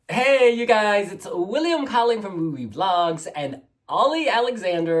Hey, you guys, it's William calling from Movie Vlogs, and Olly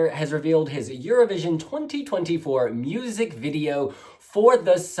Alexander has revealed his Eurovision 2024 music video for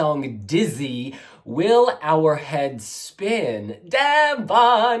the song Dizzy. Will our heads spin? Damn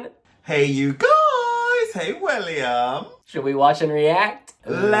fun! Hey, you guys! Hey, William! Should we watch and react?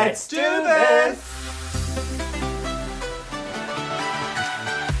 Let's do this!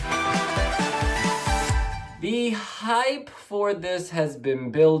 The hype for this has been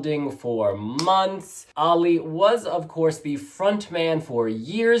building for months. Olly was, of course, the frontman for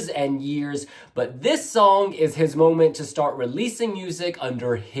years and years, but this song is his moment to start releasing music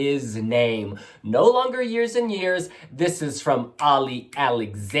under his name. No longer Years and Years, this is from Olly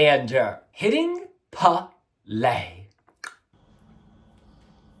Alexander. Hitting play.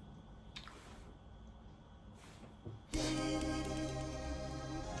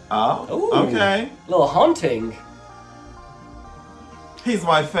 Oh, Ooh, okay. A little haunting. He's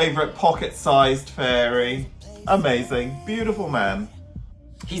my favourite pocket-sized fairy. Amazing. Beautiful man.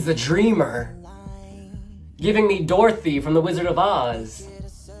 He's a dreamer. Giving me Dorothy from The Wizard of Oz.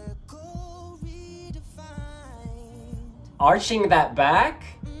 Arching that back?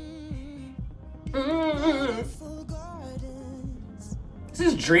 This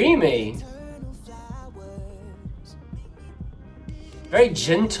is dreamy. Very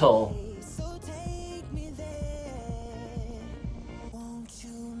gentle.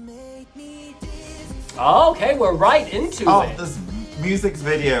 Oh, okay, we're right into it. This music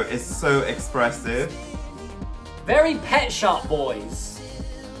video is so expressive. Very Pet Shop Boys.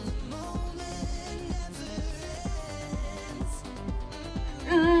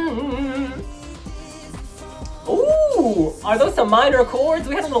 Ooh, are those some minor chords?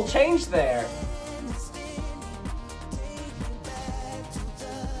 We had a little change there.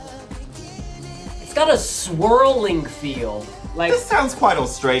 It's got a swirling feel. Like, This sounds quite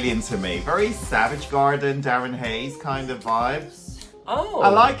Australian to me. Very Savage Garden, Darren Hayes kind of vibe. oh. I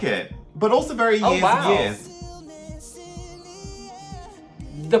like it. But also very years wow. and years.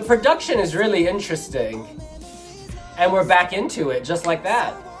 The production is really interesting. And we're back into it just like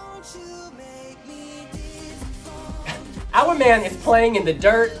that. Our man is playing in the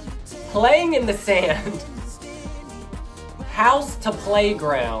dirt, playing in the sand. House to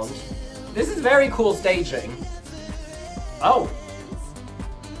playground. This is very cool staging. Oh.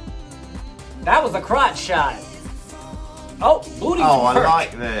 That was a crotch shot. Oh, booty Oh, I twerk.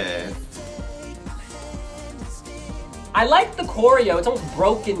 like this. I like the choreo. It's almost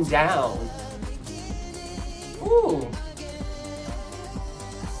broken down. Ooh.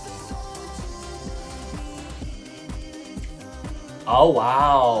 Oh,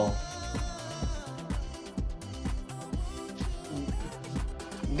 wow.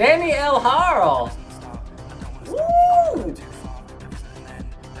 Danny L. Harrell. Woo!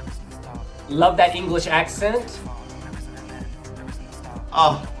 Love that English accent.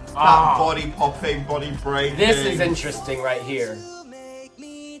 Oh, that body popping, body breaking. This is interesting right here.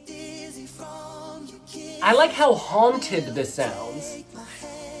 I like how haunted this sounds.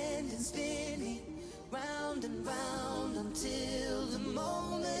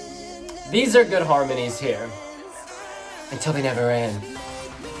 These are good harmonies here. Until they never end.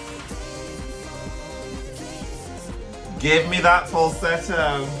 Give me that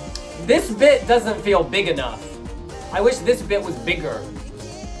falsetto. This bit doesn't feel big enough. I wish this bit was bigger.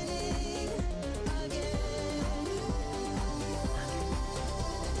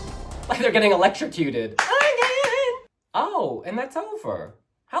 Like they're getting electrocuted. Again! Oh, and that's over.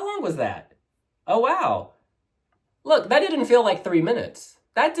 How long was that? Oh, wow. Look, that didn't feel like 3 minutes.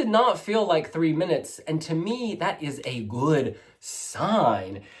 That did not feel like 3 minutes, and to me, that is a good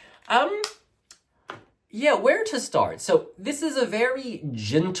sign. Yeah, where to start? So this is a very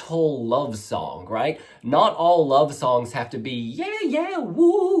gentle love song, right? Not all love songs have to be, yeah,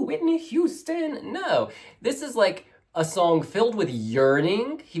 woo, Whitney Houston. No, this is like a song filled with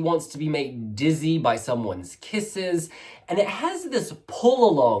yearning. He wants to be made dizzy by someone's kisses. And it has this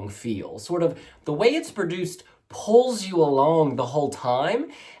pull-along feel, sort of the way it's produced pulls you along the whole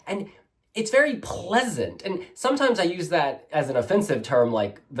time. And it's very pleasant, and sometimes I use that as an offensive term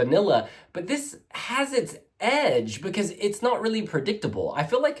like vanilla, but this has its edge because it's not really predictable. I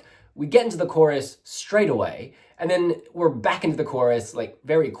feel like we get into the chorus straight away, and then we're back into the chorus like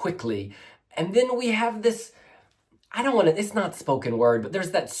very quickly, and then we have this, it's not spoken word, but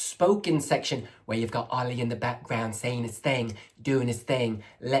there's that spoken section where you've got Olly in the background saying his thing, doing his thing,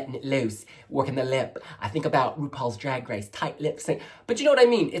 letting it loose, working the lip. I think about RuPaul's Drag Race, tight lip sync, but you know what I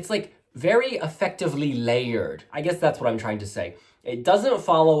mean? It's like very effectively layered. I guess that's what I'm trying to say. It doesn't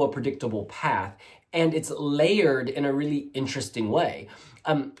follow a predictable path, and it's layered in a really interesting way.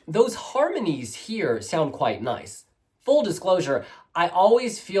 those harmonies here sound quite nice. Full disclosure, I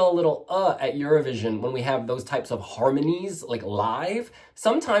always feel a little at Eurovision when we have those types of harmonies, like live.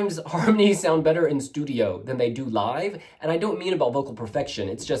 Sometimes harmonies sound better in studio than they do live, and I don't mean about vocal perfection.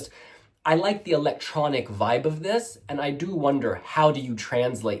 It's just, I like the electronic vibe of this, and I do wonder, how do you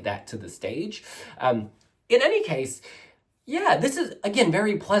translate that to the stage? In any case, yeah, this is, again,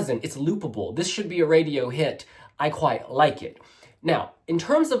 very pleasant. It's loopable. This should be a radio hit. I quite like it. Now, in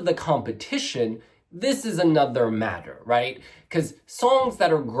terms of the competition, this is another matter, right? Because songs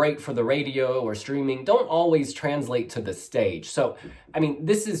that are great for the radio or streaming don't always translate to the stage. So, I mean,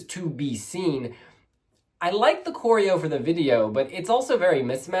 this is to be seen. I like the choreo for the video, but it's also very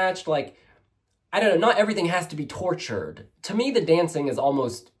mismatched. Like, I don't know, not everything has to be tortured. To me, the dancing is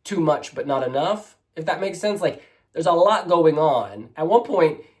almost too much, but not enough, if that makes sense. Like, there's a lot going on. At one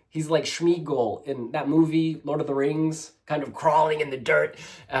point, he's like Schmeagol in that movie, Lord of the Rings, kind of crawling in the dirt.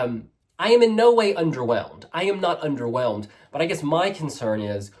 I am in no way underwhelmed. I am not underwhelmed, but I guess my concern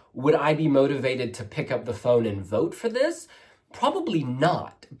is, would I be motivated to pick up the phone and vote for this? Probably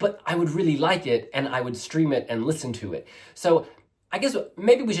not, but I would really like it and I would stream it and listen to it. So I guess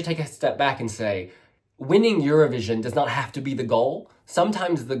maybe we should take a step back and say, winning Eurovision does not have to be the goal.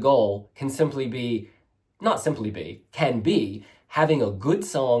 Sometimes the goal can be having a good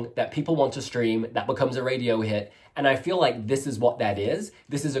song that people want to stream, that becomes a radio hit. And I feel like this is what that is.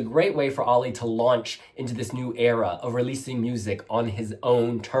 This is a great way for Olly to launch into this new era of releasing music on his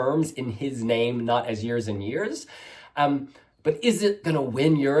own terms, in his name, not as years and years. But is it gonna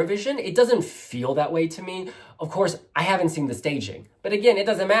win Eurovision? It doesn't feel that way to me. Of course, I haven't seen the staging. But again, it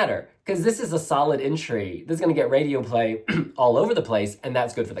doesn't matter, because this is a solid entry. This is gonna get radio play all over the place, and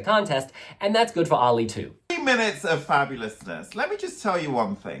that's good for the contest, and that's good for Olly too. 3 minutes of fabulousness. Let me just tell you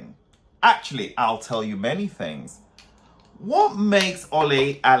one thing. Actually, I'll tell you many things. What makes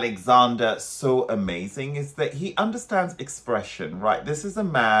Olly Alexander so amazing is that he understands expression, right? This is a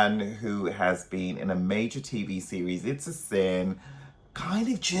man who has been in a major TV series, It's a Sin,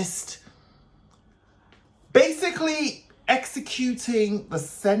 kind of just basically executing the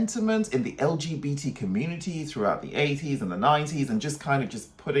sentiment in the LGBT community throughout the 80s and the 90s and just kind of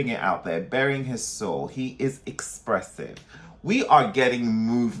just putting it out there, bearing his soul. He is expressive. We are getting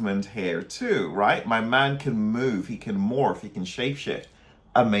movement here too, right? My man can move, he can morph, he can shapeshift.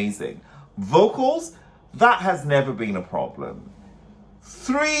 Amazing. Vocals, that has never been a problem.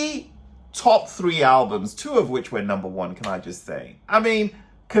 Top three albums, 2 of which were #1, can I just say? I mean,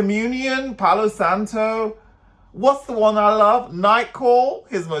 Communion, Palo Santo, what's the one I love? Night Call,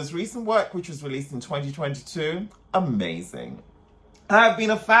 his most recent work, which was released in 2022. Amazing. I've been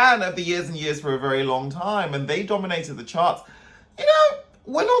a fan of the Years and Years for a very long time, and they dominated the charts. You know,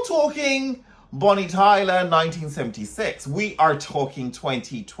 we're not talking Bonnie Tyler 1976. We are talking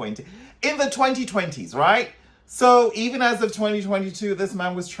 2020. In the 2020s, right? So even as of 2022, this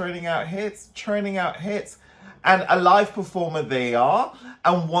man was churning out hits, and a live performer they are.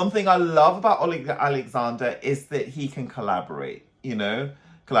 And one thing I love about Olly Alexander is that he can collaborate, you know?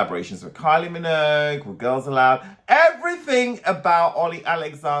 Collaborations with Kylie Minogue, with Girls Aloud. Everything about Olly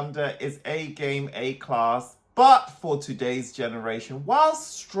Alexander is A-game, A-class, but for today's generation, while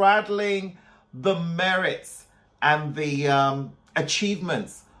straddling the merits and the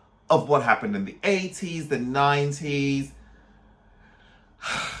achievements of what happened in the 80s, the 90s.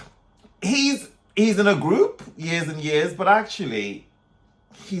 He's in a group, Years and Years, but actually,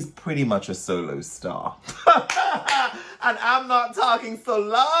 he's pretty much a solo star. And I'm not talking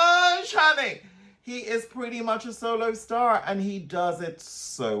Solange, honey. He is pretty much a solo star, and he does it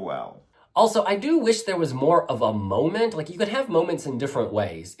so well. Also, I do wish there was more of a moment. Like, you could have moments in different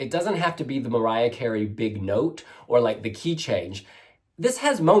ways. It doesn't have to be the Mariah Carey big note or like the key change. This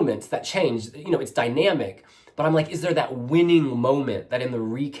has moments that change. You know, it's dynamic. But I'm like, is there that winning moment that in the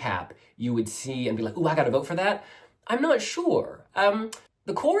recap you would see and be like, ooh, I gotta vote for that? I'm not sure.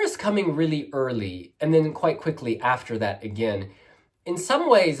 The chorus coming really early and then quite quickly after that again. In some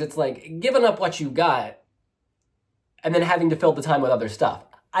ways, it's like giving up what you got and then having to fill the time with other stuff.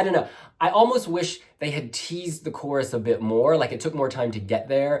 I don't know. I almost wish they had teased the chorus a bit more, like it took more time to get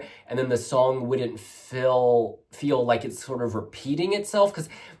there, and then the song wouldn't feel like it's sort of repeating itself, because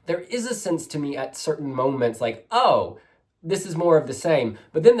there is a sense to me at certain moments like, oh, this is more of the same.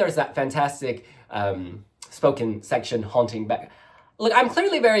 But then there's that fantastic spoken section haunting back. Look, I'm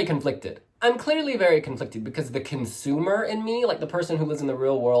clearly very conflicted. Because the consumer in me, like the person who lives in the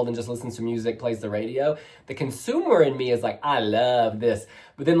real world and just listens to music, plays the radio, the consumer in me is like, I love this.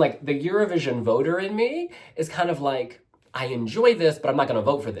 But then like the Eurovision voter in me is kind of like, I enjoy this, but I'm not gonna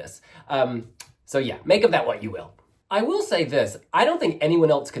vote for this. So yeah, make of that what you will. I will say this, I don't think anyone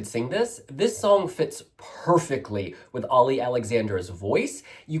else could sing this. This song fits perfectly with Olly Alexander's voice.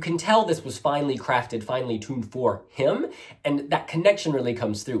 You can tell this was finely crafted, finely tuned for him, and that connection really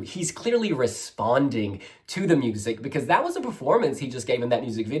comes through. He's clearly responding to the music because that was a performance he just gave in that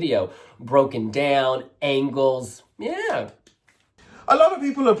music video. Broken down, angles, yeah. A lot of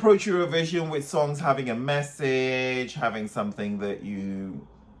people approach Eurovision with songs having a message, having something that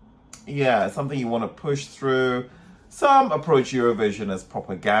something you want to push through. Some approach Eurovision as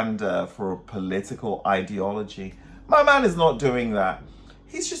propaganda for a political ideology. My man is not doing that.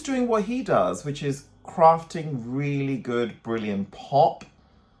 He's just doing what he does, which is crafting really good, brilliant pop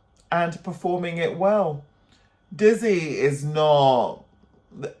and performing it well. Dizzy is not...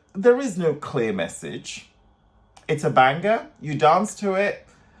 There is no clear message. It's a banger. You dance to it.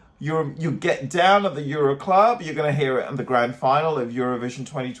 You get down at the Euro Club. You're going to hear it in the grand final of Eurovision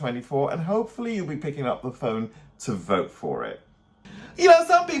 2024. And hopefully you'll be picking up the phone to vote for it. You know,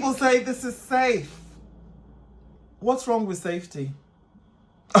 some people say this is safe. What's wrong with safety?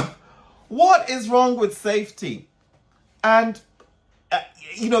 What is wrong with safety? And,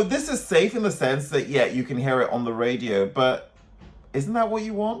 this is safe in the sense that, you can hear it on the radio, but isn't that what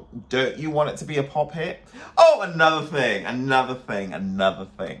you want? Don't you want it to be a pop hit? Oh, another thing.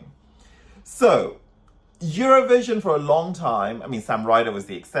 So, Eurovision for a long time, Sam Ryder was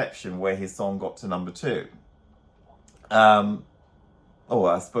the exception where his song got to number 2. I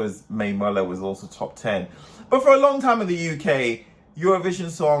suppose May Muller was also top 10. But for a long time in the UK, Eurovision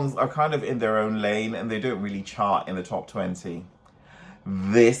songs are kind of in their own lane and they don't really chart in the top 20.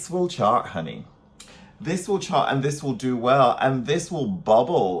 This will chart, honey. This will chart and this will do well and this will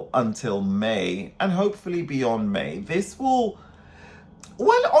bubble until May and hopefully beyond May. When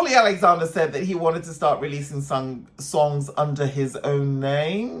Olly Alexander said that he wanted to start releasing songs under his own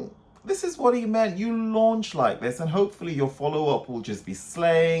name, this is what he meant. You launch like this and hopefully your follow-up will just be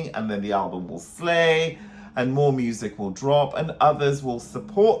slaying and then the album will slay and more music will drop and others will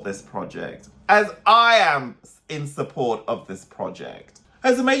support this project, as I am in support of this project.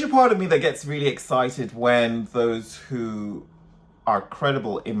 There's a major part of me that gets really excited when those who are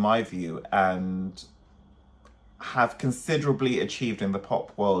credible, in my view, and have considerably achieved in the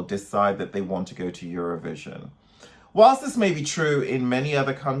pop world decide that they want to go to Eurovision. Whilst this may be true in many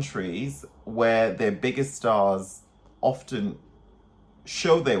other countries where their biggest stars often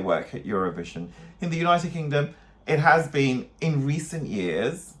show their work at Eurovision, in the United Kingdom, it has been in recent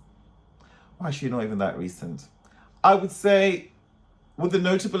years, well, actually not even that recent, I would say, with the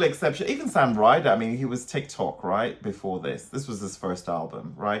notable exception, even Sam Ryder, he was TikTok, right, before this. This was his first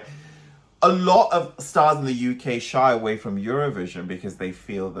album, right? A lot of stars in the UK shy away from Eurovision because they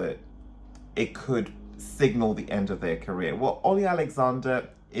feel that it could signal the end of their career. Well, Olly Alexander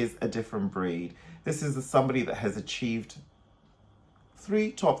is a different breed. This is somebody that has achieved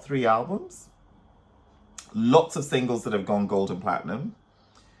top 3 albums, lots of singles that have gone gold and platinum.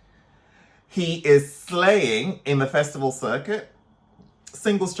 He is slaying in the festival circuit,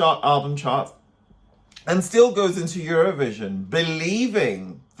 singles chart, album chart, and still goes into Eurovision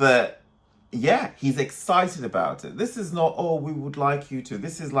believing that, he's excited about it. This is not, we would like you to.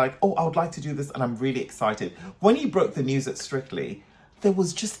 This is like, I would like to do this and I'm really excited. When he broke the news at Strictly, there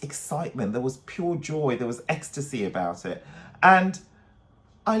was just excitement. There was pure joy. There was ecstasy about it. And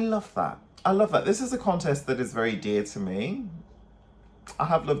I love that. This is a contest that is very dear to me. I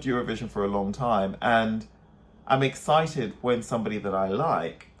have loved Eurovision for a long time and I'm excited when somebody that I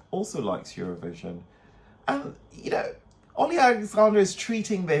like also likes Eurovision. And, Olly Alexander is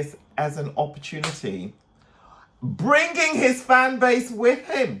treating this as an opportunity, bringing his fan base with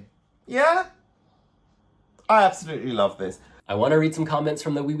him. Yeah? I absolutely love this. I want to read some comments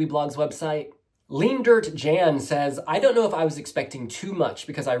from the Wee Wee Blogs website. Lean Dirt Jan says, I don't know if I was expecting too much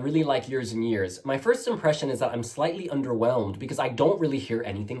because I really like Years and Years. My first impression is that I'm slightly underwhelmed because I don't really hear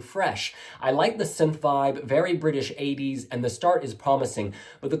anything fresh. I like the synth vibe, very British 80s, and the start is promising,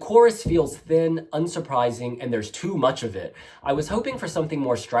 but the chorus feels thin, unsurprising, and there's too much of it. I was hoping for something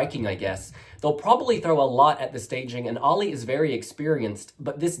more striking, I guess. They'll probably throw a lot at the staging, and Olly is very experienced,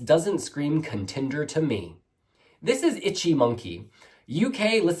 but this doesn't scream contender to me. This is Itchy Monkey.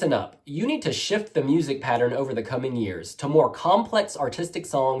 UK, listen up. You need to shift the music pattern over the coming years to more complex artistic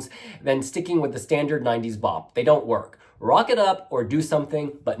songs than sticking with the standard 90s bop. They don't work. Rock it up or do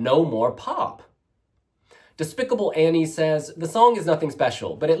something, but no more pop. Despicable Annie says, the song is nothing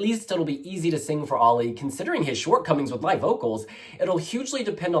special, but at least it'll be easy to sing for Olly. Considering his shortcomings with live vocals, it'll hugely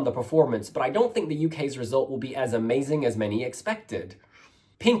depend on the performance, but I don't think the UK's result will be as amazing as many expected.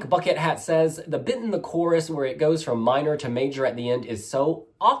 Pink Bucket Hat says, the bit in the chorus where it goes from minor to major at the end is so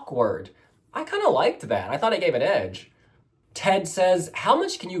awkward. I kind of liked that. I thought it gave an edge. Ted says, how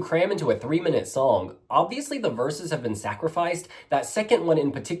much can you cram into a 3-minute song? Obviously the verses have been sacrificed. That second one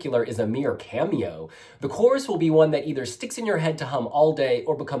in particular is a mere cameo. The chorus will be one that either sticks in your head to hum all day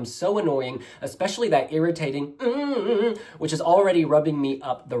or becomes so annoying, especially that irritating which is already rubbing me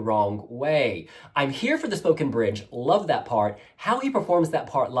up the wrong way. I'm here for the spoken bridge, love that part. How he performs that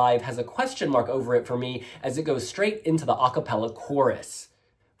part live has a question mark over it for me as it goes straight into the a cappella chorus.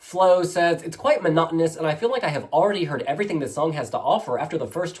 Flo says, it's quite monotonous and I feel like I have already heard everything this song has to offer after the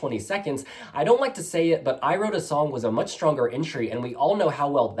first 20 seconds. I don't like to say it, but I Wrote a Song was a much stronger entry and we all know how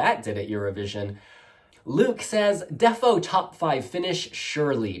well that did at Eurovision. Luke says, defo top 5 finish,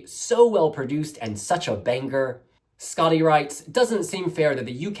 surely. So well produced and such a banger. Scotty writes, doesn't seem fair that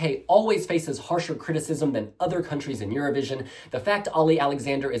the UK always faces harsher criticism than other countries in Eurovision. The fact Olly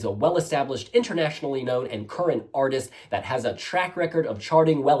Alexander is a well-established, internationally known and current artist that has a track record of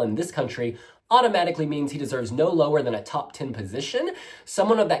charting well in this country automatically means he deserves no lower than a top 10 position.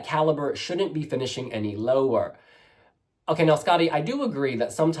 Someone of that caliber shouldn't be finishing any lower. Okay, now, Scotty, I do agree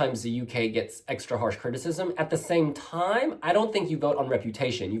that sometimes the UK gets extra harsh criticism. At the same time, I don't think you vote on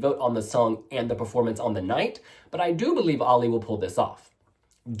reputation. You vote on the song and the performance on the night, but I do believe Olly will pull this off.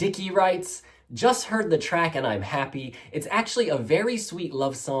 Dickie writes, just heard the track and I'm happy. It's actually a very sweet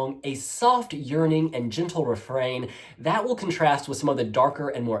love song, a soft yearning and gentle refrain. That will contrast with some of the darker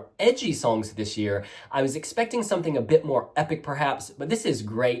and more edgy songs this year. I was expecting something a bit more epic perhaps, but this is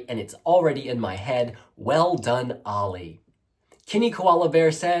great and it's already in my head. Well done, Olly. Kenny Koala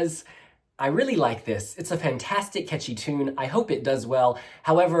Bear says, I really like this. It's a fantastic catchy tune. I hope it does well.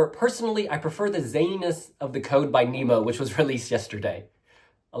 However, personally, I prefer the zaniness of The Code by Nemo, which was released yesterday.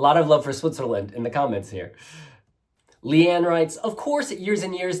 A lot of love for Switzerland in the comments here. Leanne writes, of course, Years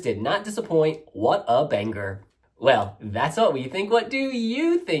and Years did not disappoint. What a banger. Well, that's what we think. What do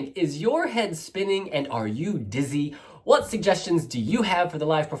you think? Is your head spinning and are you dizzy? What suggestions do you have for the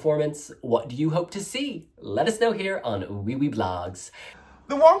live performance? What do you hope to see? Let us know here on Wee Wee Blogs.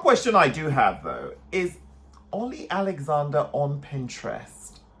 The one question I do have, though, is Olly Alexander on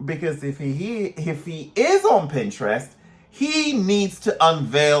Pinterest? Because if he is on Pinterest, he needs to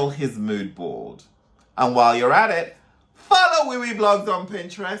unveil his mood board. And while you're at it, follow Wee Wee Blogs on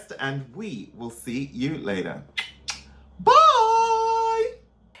Pinterest, and we will see you later. Bye!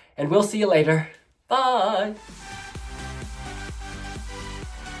 And we'll see you later. Bye!